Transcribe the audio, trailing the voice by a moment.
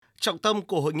Trọng tâm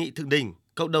của hội nghị thượng đỉnh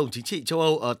Cộng đồng Chính trị châu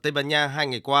Âu ở Tây Ban Nha 2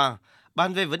 ngày qua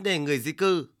bàn về vấn đề người di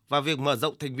cư và việc mở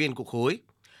rộng thành viên của khối.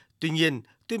 Tuy nhiên,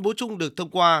 tuyên bố chung được thông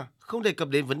qua không đề cập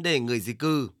đến vấn đề người di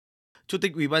cư. Chủ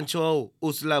tịch Ủy ban châu Âu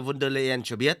Ursula von der Leyen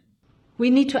cho biết.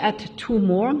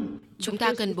 Chúng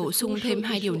ta cần bổ sung thêm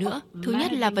 2 điều nữa. Thứ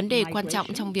nhất là vấn đề quan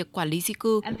trọng trong việc quản lý di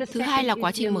cư. Thứ hai là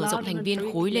quá trình mở rộng thành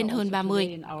viên khối lên hơn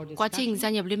 30. Quá trình gia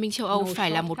nhập Liên minh châu Âu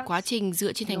phải là một quá trình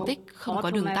dựa trên thành tích, không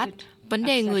có đường tắt. Vấn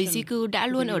đề người di cư đã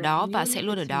luôn ở đó và sẽ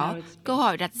luôn ở đó. Câu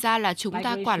hỏi đặt ra là chúng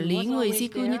ta quản lý người di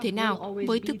cư như thế nào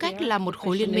với tư cách là một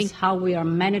khối liên minh.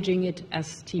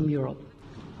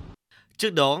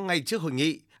 Trước đó, ngay trước hội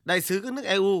nghị, đại sứ các nước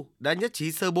EU đã nhất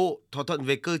trí sơ bộ thỏa thuận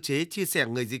về cơ chế chia sẻ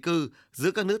người di cư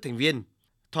giữa các nước thành viên.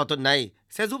 Thỏa thuận này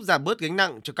sẽ giúp giảm bớt gánh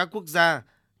nặng cho các quốc gia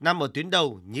nằm ở tuyến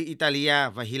đầu như Italia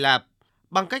và Hy Lạp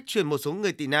bằng cách chuyển một số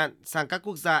người tị nạn sang các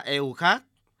quốc gia EU khác.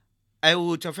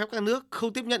 EU cho phép các nước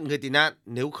không tiếp nhận người tị nạn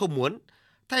nếu không muốn,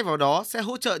 thay vào đó sẽ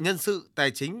hỗ trợ nhân sự,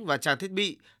 tài chính và trang thiết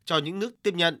bị cho những nước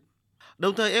tiếp nhận.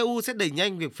 Đồng thời EU sẽ đẩy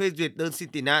nhanh việc phê duyệt đơn xin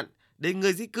tị nạn để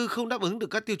người di cư không đáp ứng được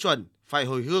các tiêu chuẩn phải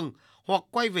hồi hương hoặc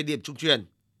quay về điểm trung chuyển.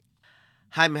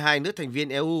 22 nước thành viên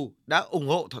EU đã ủng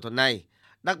hộ thỏa thuận này,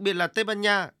 đặc biệt là Tây Ban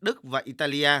Nha, Đức và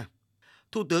Italia.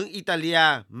 Thủ tướng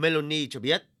Italia Meloni cho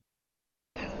biết.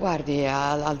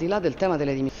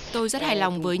 Tôi rất hài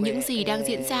lòng với những gì đang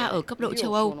diễn ra ở cấp độ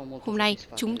châu Âu. Hôm nay,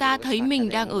 chúng ta thấy mình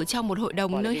đang ở trong một hội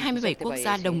đồng nơi 27 quốc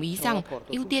gia đồng ý rằng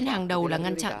ưu tiên hàng đầu là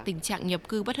ngăn chặn tình trạng nhập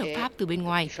cư bất hợp pháp từ bên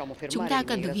ngoài. Chúng ta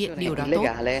cần thực hiện điều đó tốt.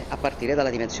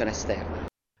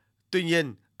 Tuy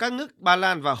nhiên, các nước Ba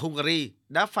Lan và Hungary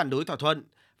đã phản đối thỏa thuận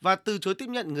và từ chối tiếp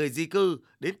nhận người di cư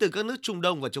đến từ các nước Trung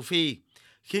Đông và châu Phi,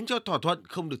 khiến cho thỏa thuận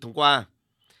không được thông qua.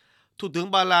 Thủ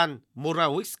tướng Ba Lan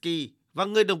Morawiecki và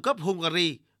người đồng cấp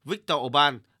Hungary Viktor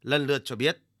Orbán lần lượt cho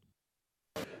biết.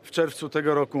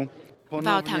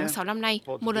 Vào tháng 6 năm nay,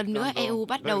 một lần nữa EU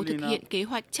bắt đầu thực hiện kế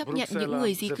hoạch chấp nhận những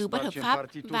người di cư bất hợp pháp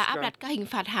và áp đặt các hình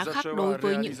phạt hà khắc đối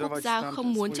với những quốc gia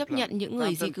không muốn chấp nhận những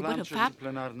người di cư bất hợp pháp.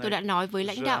 Tôi đã nói với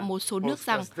lãnh đạo một số nước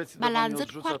rằng Ba Lan dứt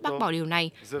khoát bác bỏ điều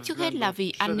này, trước hết là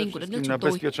vì an ninh của đất nước chúng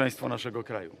tôi.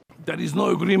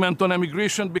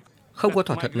 Không có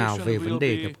thỏa thuận nào về vấn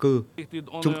đề nhập cư.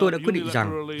 Chúng tôi đã quyết định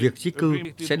rằng việc di cư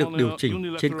sẽ được điều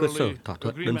chỉnh trên cơ sở thỏa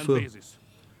thuận đơn phương.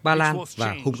 Ba Lan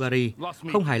và Hungary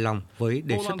không hài lòng với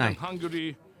đề xuất này.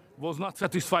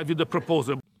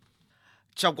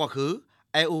 Trong quá khứ,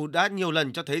 EU đã nhiều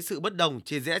lần cho thấy sự bất đồng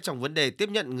chia rẽ trong vấn đề tiếp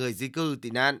nhận người di cư tị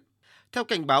nạn. Theo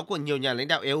cảnh báo của nhiều nhà lãnh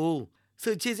đạo EU,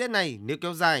 sự chia rẽ này nếu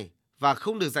kéo dài và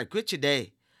không được giải quyết triệt đề,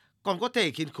 còn có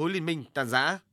thể khiến khối liên minh tan rã.